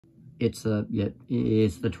it's yeah,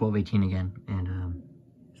 it's the 1218 again, and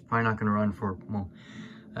it's probably not going to run for, well,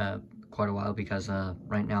 quite a while, because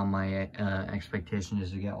right now my expectation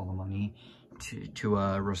is to get all the money to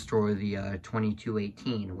restore the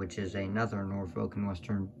 2218, which is another Norfolk and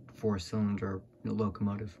Western 4-cylinder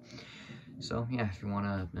locomotive. So yeah, if you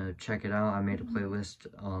want to check it out, I made a playlist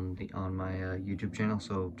on my YouTube channel,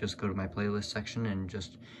 so just go to my playlist section and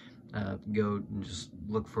just go and just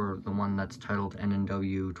look for the one that's titled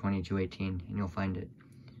NNW 2218, and you'll find it.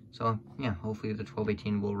 So yeah, hopefully the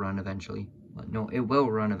 1218 will run eventually. No, it will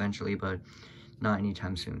run eventually, but not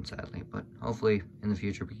anytime soon, sadly. But hopefully in the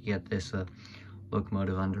future we can get this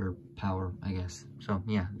locomotive under power, I guess. So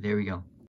yeah, there we go.